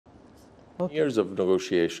Years of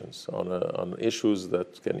negotiations on issues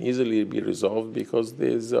that can easily be resolved because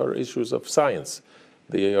these are issues of science.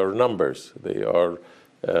 They are numbers. They are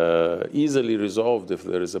easily resolved if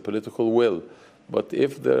there is a political will. But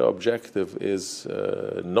if the objective is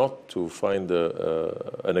not to find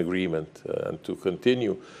an agreement and to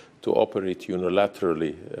continue to operate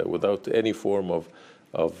unilaterally without any form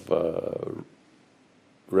of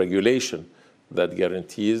regulation that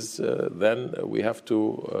guarantees, then we have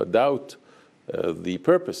to doubt the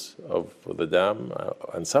purpose of the dam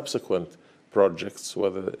and subsequent projects,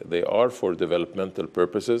 whether they are for developmental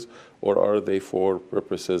purposes or are they for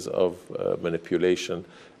purposes of manipulation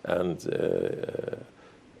and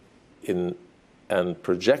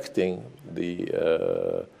projecting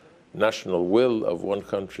the national will of one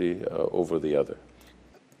country over the other.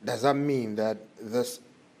 Does that mean that this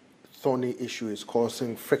thorny issue is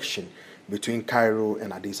causing friction between Cairo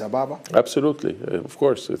and Addis Ababa? Absolutely. Of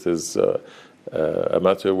course, it is a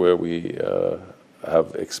matter where we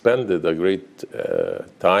have expended a great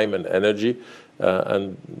time and energy,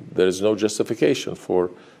 and there is no justification for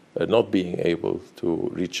not being able to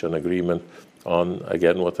reach an agreement on,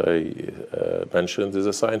 again, what I mentioned is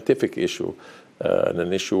a scientific issue, and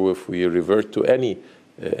an issue if we revert to any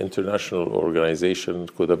international organization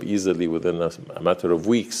could have easily, within a matter of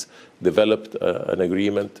weeks, developed an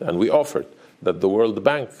agreement, and we offered that the World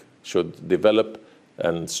Bank should develop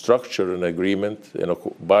and structure an agreement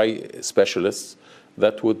by specialists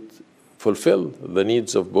that would fulfill the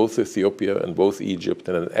needs of both Ethiopia and both Egypt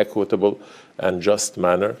in an equitable and just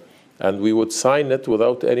manner, and we would sign it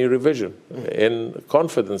without any revision, in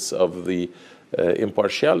confidence of the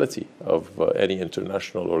impartiality of any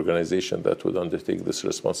international organization that would undertake this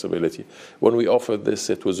responsibility. When we offered this,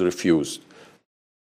 it was refused.